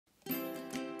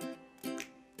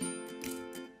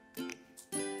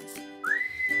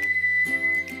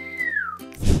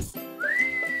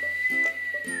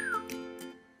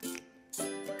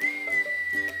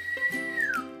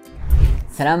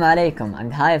Assalamu alaikum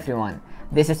and hi everyone,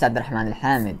 this is Abdurrahman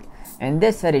Al-Hamid. In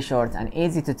this very short and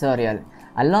easy tutorial,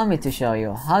 allow me to show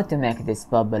you how to make this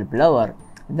bubble blower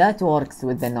that works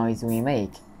with the noise we make.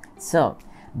 So,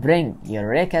 bring your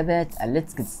REKA bit and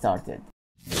let's get started.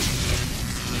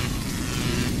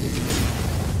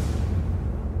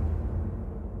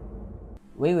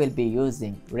 We will be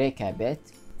using REKA bit,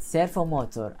 servo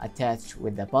motor attached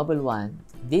with the bubble wand,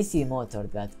 DC motor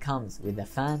that comes with a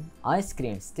fan, ice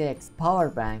cream sticks, power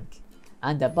bank,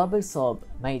 and a bubble soap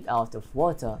made out of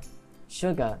water,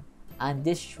 sugar, and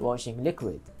dishwashing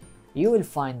liquid. You will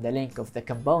find the link of the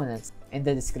components in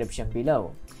the description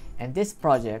below. In this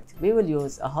project, we will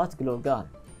use a hot glue gun,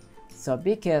 so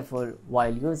be careful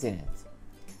while using it.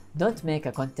 Don't make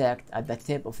a contact at the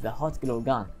tip of the hot glue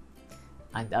gun.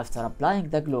 And after applying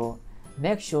the glue,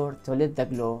 make sure to let the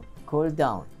glue cool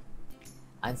down.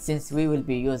 And since we will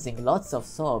be using lots of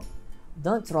soap,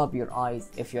 don't rub your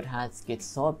eyes if your hands get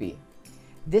soapy.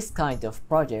 This kind of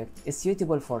project is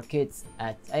suitable for kids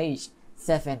at age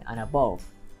 7 and above.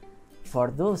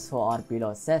 For those who are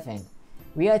below 7,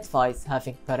 we advise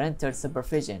having parental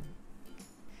supervision.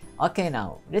 Okay,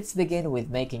 now let's begin with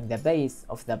making the base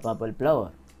of the bubble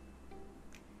blower.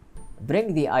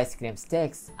 Bring the ice cream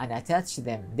sticks and attach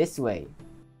them this way.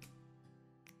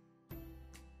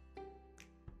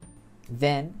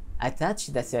 Then attach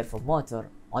the servo motor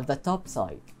on the top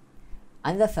side,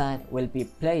 and the fan will be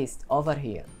placed over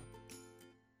here.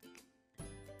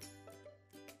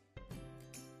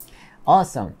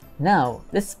 Awesome! Now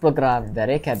let's program the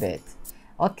REKA bit.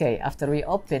 Okay, after we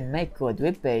open MakeCode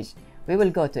webpage, we will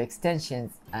go to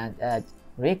extensions and add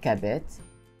REKA bit.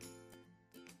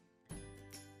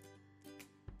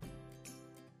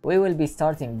 We will be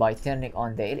starting by turning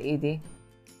on the LED.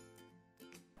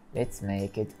 Let's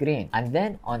make it green. And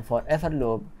then on forever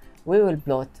loop, we will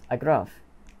plot a graph.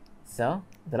 So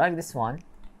drag this one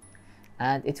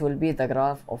and it will be the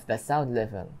graph of the sound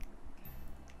level.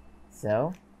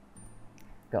 So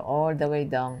go all the way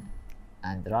down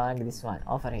and drag this one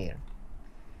over here.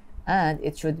 And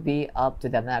it should be up to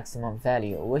the maximum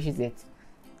value, which is it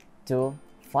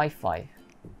 255.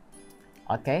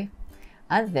 Okay,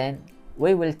 and then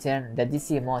we will turn the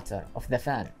DC motor of the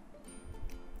fan.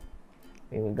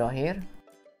 We will go here,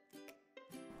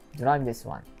 drag this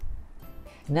one.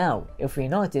 Now, if we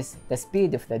notice, the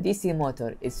speed of the DC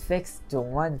motor is fixed to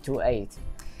 128.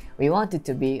 We want it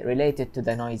to be related to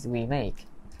the noise we make.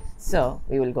 So,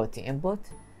 we will go to input,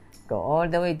 go all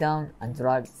the way down and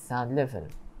drag sound level.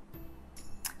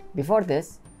 Before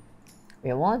this,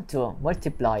 we want to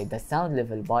multiply the sound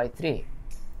level by 3.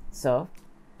 So,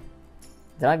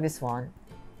 drag this one,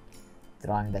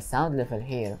 drag the sound level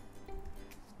here,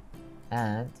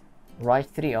 and write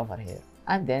 3 over here,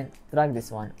 and then drag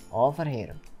this one over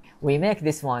here. We make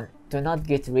this one to not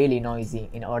get really noisy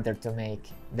in order to make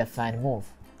the fan move.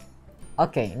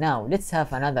 Okay, now let's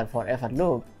have another forever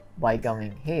loop by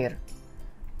going here,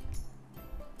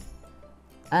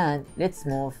 and let's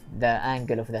move the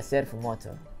angle of the servo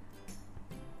motor.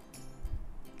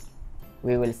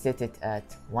 We will set it at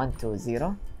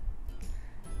 120.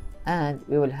 And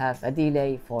we will have a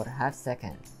delay for half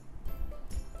second.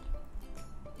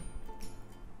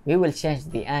 We will change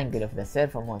the angle of the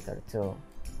servo motor to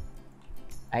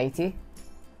 80.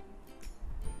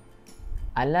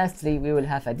 And lastly, we will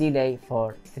have a delay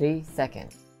for 3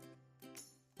 seconds.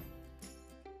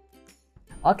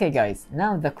 Okay guys,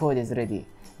 now the code is ready.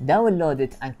 Download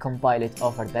it and compile it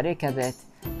over the REKA bit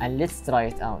and let's try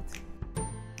it out.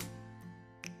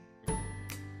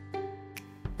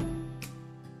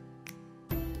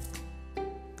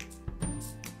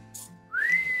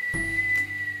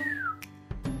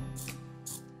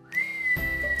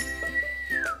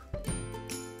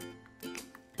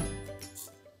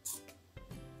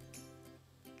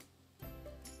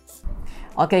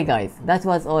 Okay guys, that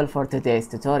was all for today's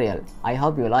tutorial. I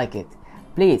hope you like it.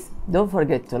 Please don't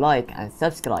forget to like and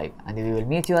subscribe, and we will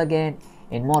meet you again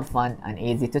in more fun and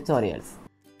easy tutorials.